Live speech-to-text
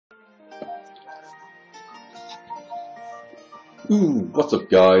What's up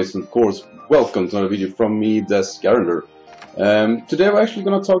guys, and of course welcome to another video from me, the Scarender. Today we're actually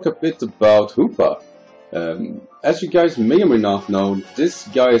going to talk a bit about HOOPA. As you guys may or may not know, this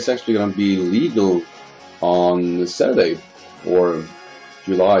guy is actually going to be legal on Saturday, or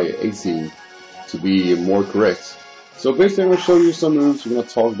July 18th to be more correct. So basically I'm going to show you some moves, we're going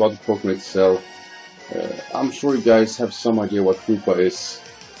to talk about the Pokemon itself. I'm sure you guys have some idea what HOOPA is.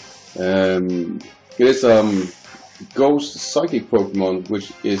 It is Ghost Psychic Pokemon,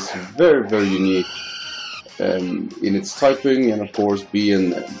 which is very unique in its typing, and of course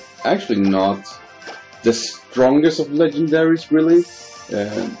being actually not the strongest of legendaries really.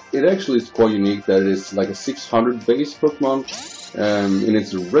 It actually is quite unique that it is like a 600 base Pokemon in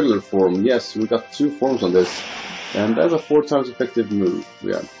its regular form. Yes, we got two forms on this, and that's a 4 times effective move.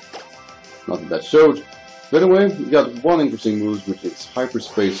 Yeah, not that showed. But anyway, we got one interesting move, which is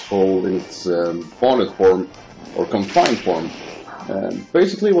Hyperspace Hold in its bonded form, or confined form.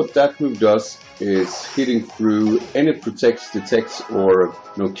 Basically what that move does is hitting through any protects, detects, or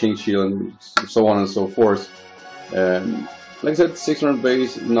King Shield and so on and so forth. Like I said, 600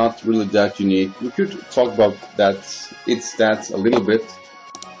 base, not really that unique. We could talk about its stats a little bit.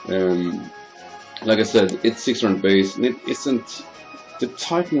 Like I said, it's 600 base, and it isn't, the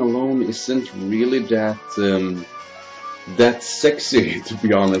typing alone isn't really that sexy, to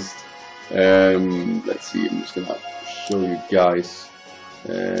be honest. Let's see, I'm just gonna show you guys.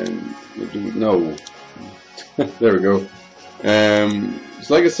 No, there we go.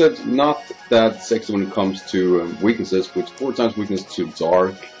 So like I said, not that sexy when it comes to weaknesses, with 4 times weakness to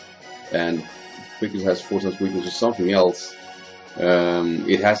dark, and weakness has 4 times weakness to something else.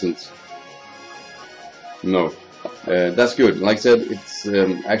 It hasn't. No, that's good. Like I said, it's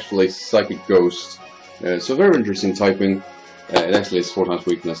actually Psychic Ghost, so very interesting typing. It actually is 4 times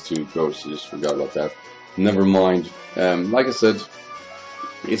weakness to Ghost, I just forgot about that. Never mind. Like I said,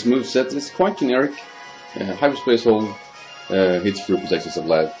 its moveset is quite generic. Hyperspace Hold hits through protections of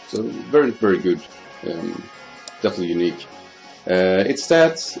lead, so very good. Definitely unique. Its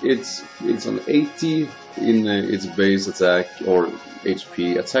stats, it's on 80 in its base attack, or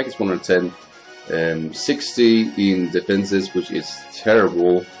HP. Attack is 110. 60 in defenses, which is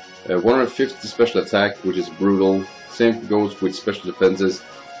terrible. 150 special attack, which is brutal. Same goes with special defenses.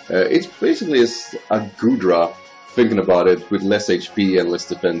 It's basically a Goodra, thinking about it, with less HP and less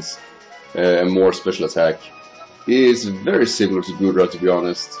defense and more special attack. It is very similar to Goodra, to be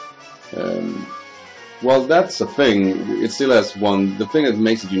honest. Well, that's a thing. It still has one. The thing that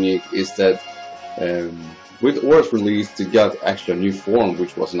makes it unique is that with Aura's release, it got actually a new form,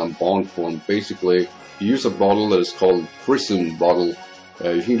 which was an unbound form. Basically, you use a bottle that is called Prism Bottle.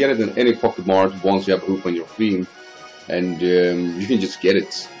 You can get it in any Pokemart once you have HOOPA on your theme. And you can just get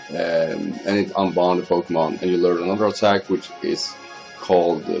it, and it unbound the Pokemon, and you learn another attack, which is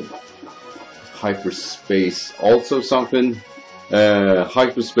called Hyperspace, also something,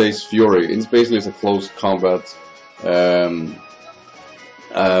 Hyperspace Fury. It's basically a close combat,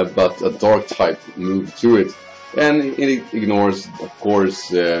 but a dark type move to it, and it ignores, of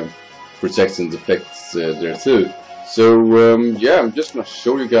course, protects and deflects there too. So yeah, I'm just gonna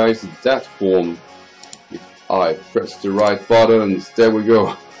show you guys that form. I press the right buttons, there we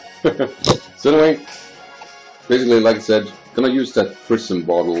go. So anyway, basically, like I said, gonna use that Prism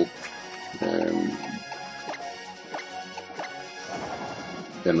Bottle, and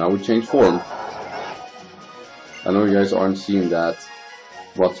now we change form. I know you guys aren't seeing that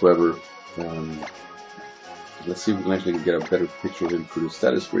whatsoever. Let's see if we can actually get a better picture of him through the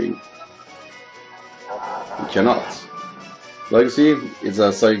status screen. We cannot. Like you see, it's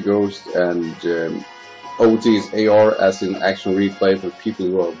a Psychic Ghost, and OT is AR, as in action replay, for people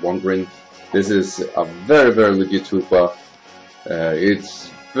who are wondering. This is a very legit HOOPA. It's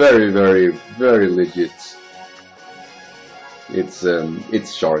very legit.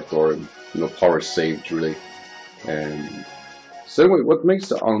 It's shark, or power saved really. So anyway, what makes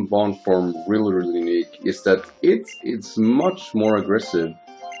the unbound form really unique is that it's much more aggressive.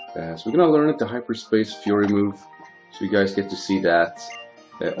 So we're gonna learn it, the Hyperspace Fury move, so you guys get to see that.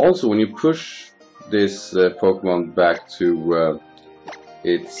 Also, when you push this Pokemon back to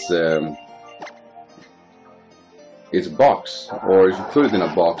its box, or if you put it in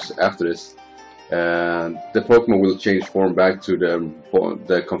a box after this, the Pokemon will change form back to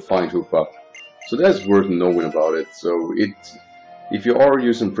the confined HOOPA. So that's worth knowing about it. So if you are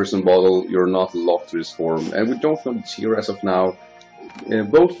using Prism Bottle, you're not locked to this form, and we don't know the tier as of now.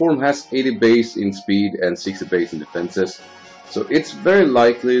 Both form has 80 base in speed and 60 base in defenses. So it's very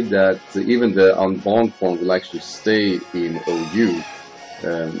likely that even the unbound form will actually stay in OU.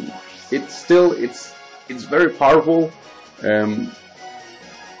 It's very powerful, And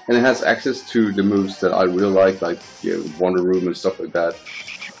it has access to the moves that I really like Wonder Room and stuff like that.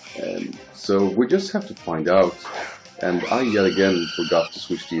 So we just have to find out. And I yet again forgot to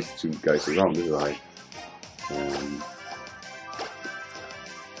switch these two guys around, didn't I?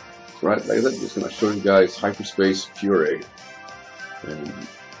 Right, like that, just gonna show you guys Hyperspace Fury.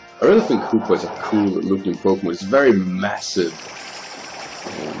 I really think HOOPA is a cool looking Pokemon. It's very massive,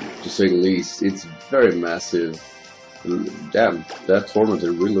 to say the least. It's very massive. Damn, that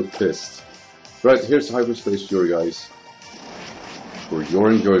Tormentor really looked pissed. Right, here's Hyperspace Fury, guys. For your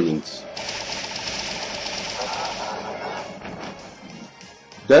enjoyment.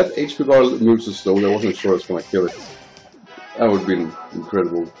 That HP bar moves so slowly, I wasn't sure I was gonna kill it. That would have been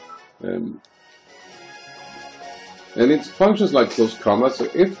incredible. And it functions like close combat, so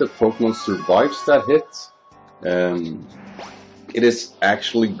if the Pokemon survives that hit, it is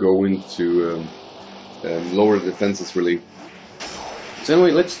actually going to lower the defenses, really. So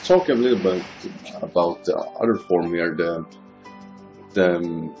anyway, let's talk a little bit about the other form here,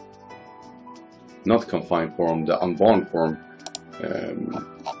 the not confined form, the unbound form.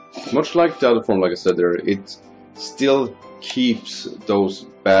 Much like the other form, like I said there, it still keeps those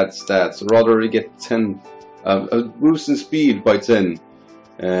bad stats. Rather, you get 10 a boost in speed by 10,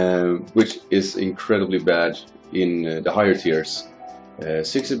 which is incredibly bad in the higher tiers.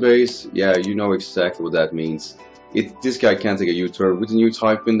 60 base, yeah, you know exactly what that means. This guy can't take a U-turn with the new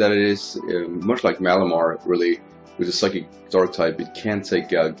type in that it is much like Malamar, really, with a Psychic Dark type. It can't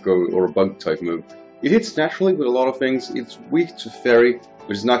take a Go or a Bug type move. It hits naturally with a lot of things. It's weak to Fairy,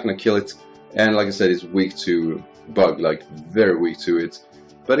 which is not going to kill it, and like I said, it's weak to Bug, like very weak to it.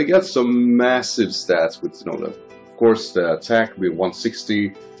 But it got some massive stats with, you know, of course the attack being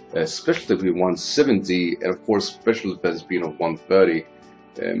 160, special defense being 170, and of course special defense being of 130.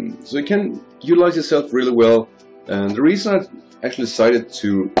 So you can utilize yourself really well. And the reason I actually decided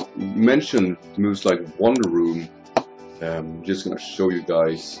to mention moves like Wonder Room, I'm just gonna show you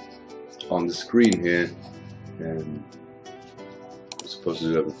guys on the screen here. I was supposed to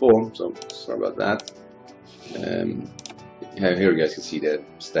do that before, so sorry about that. Here you guys can see the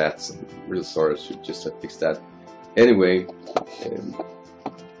stats. I'm really sorry, I should just have fixed that. Anyway,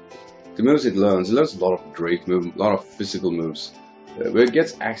 the moves it learns a lot of great moves, a lot of physical moves. Where it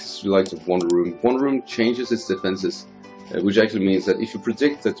gets access to the likes of Wonder Room. Wonder Room changes its defenses, which actually means that if you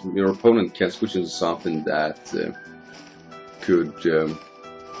predict that your opponent can switch into something that could,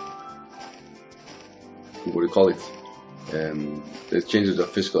 what do you call it? It changes the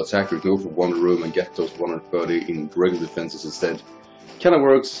physical attacker, go for Wonder Room and get those 130 in regular defenses instead. Kinda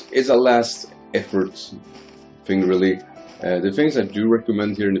works. It's a last effort thing, really. The things I do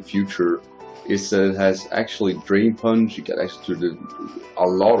recommend here in the future is that it has actually Drain Punch. You get access to a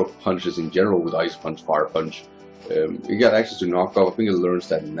lot of punches in general with Ice Punch, Fire Punch. You get access to Knockoff. I think it learns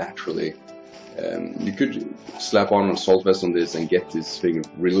that naturally. You could slap on an Assault Vest on this and get this thing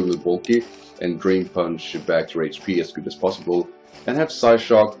really, really bulky and Drain Punch back to HP as good as possible. And have Psy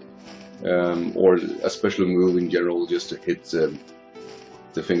Shock or a special move in general just to hit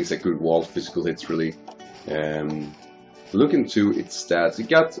the things that could wall physical hits, really. Look into its stats. It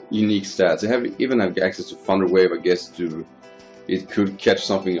got unique stats. It even have access to Thunder Wave, I guess. It could catch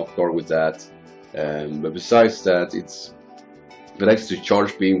something off guard with that. But besides that, it's got access to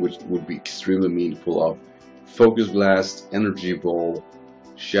Charge Beam, which would be extremely mean to pull off. Focus Blast, Energy Ball,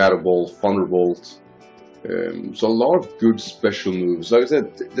 Shadow Ball, Thunderbolt. So a lot of good special moves. Like I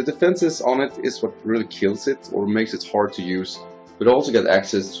said, the defenses on it is what really kills it or makes it hard to use. But also get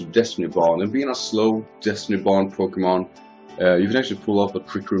access to Destiny Bond, and being a slow Destiny Bond Pokemon, you can actually pull off a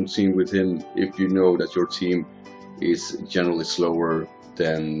Trick Room team with him if you know that your team is generally slower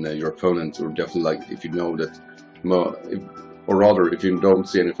than your opponent, or definitely like if you know that, or rather if you don't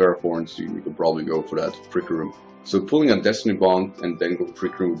see any Ferrothorns, you could probably go for that Trick Room. So pulling a Destiny Bond and then go for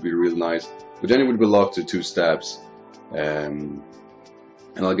Trick Room would be real nice, but then it would be locked to 2 stabs. And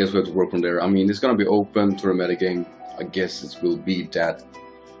I guess we have to work from there. I mean, it's gonna be open to a metagame. I guess it will be that.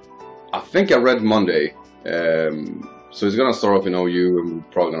 I think I read Monday, so it's gonna start off in OU, and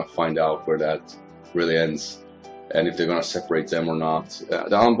we're probably gonna find out where that really ends, and if they're gonna separate them or not.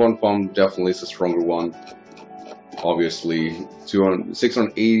 The Unbound form definitely is a stronger one. Obviously,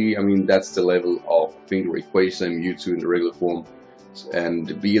 680. I mean, that's the level of Finger Equation Mewtwo in the regular form,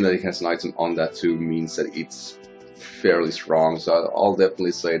 and being that it has an item on that too means that it's fairly strong. So I'll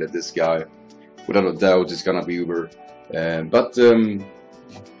definitely say that this guy, without a doubt, is gonna be Uber. But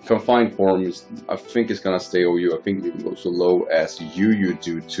confined form is, I think it's gonna stay OU. I think it can go so low as UU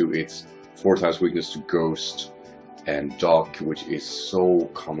due to its 4 times weakness to Ghost and Dock, which is so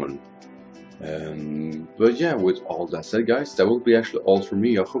common. But yeah, with all that said, guys, that will be actually all for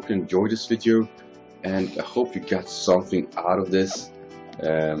me. I hope you enjoyed this video, and I hope you got something out of this.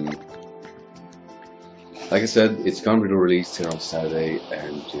 Like I said, it's gonna be released here on Saturday,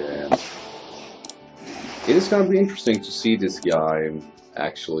 and it is gonna be interesting to see this guy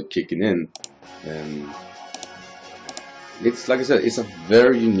actually kicking in. It's like I said, it's a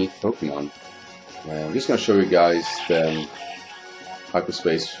very unique Pokemon. I'm just gonna show you guys the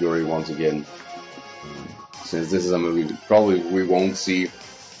Hyperspace Fury once again. Since this is a movie probably we won't see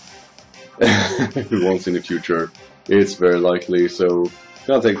we won't see in the future. It's very likely, so I'm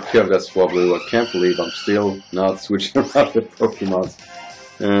gonna take care of that Swablu. I can't believe I'm still not switching around the Pokemon.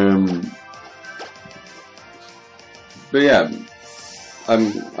 But yeah,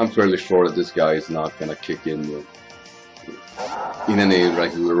 I'm fairly sure that this guy is not gonna kick in any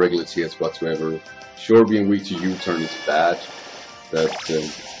regular TS whatsoever. Sure, being weak to U-turn is bad, but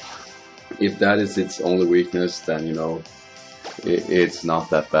if that is its only weakness, then you know it's not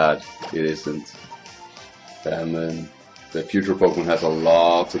that bad. It isn't. And the future Pokemon has a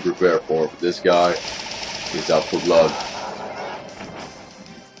lot to prepare for. But this guy is out for blood,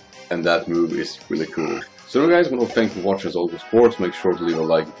 and that move is really cool. So guys, I want to thank you for watching as always. Of course, make sure to leave a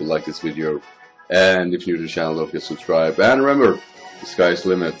like if you like this video, and if you're new to the channel, don't forget to subscribe. And remember, the sky's the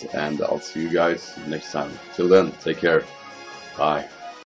limit, and I'll see you guys next time. Till then, take care. Bye.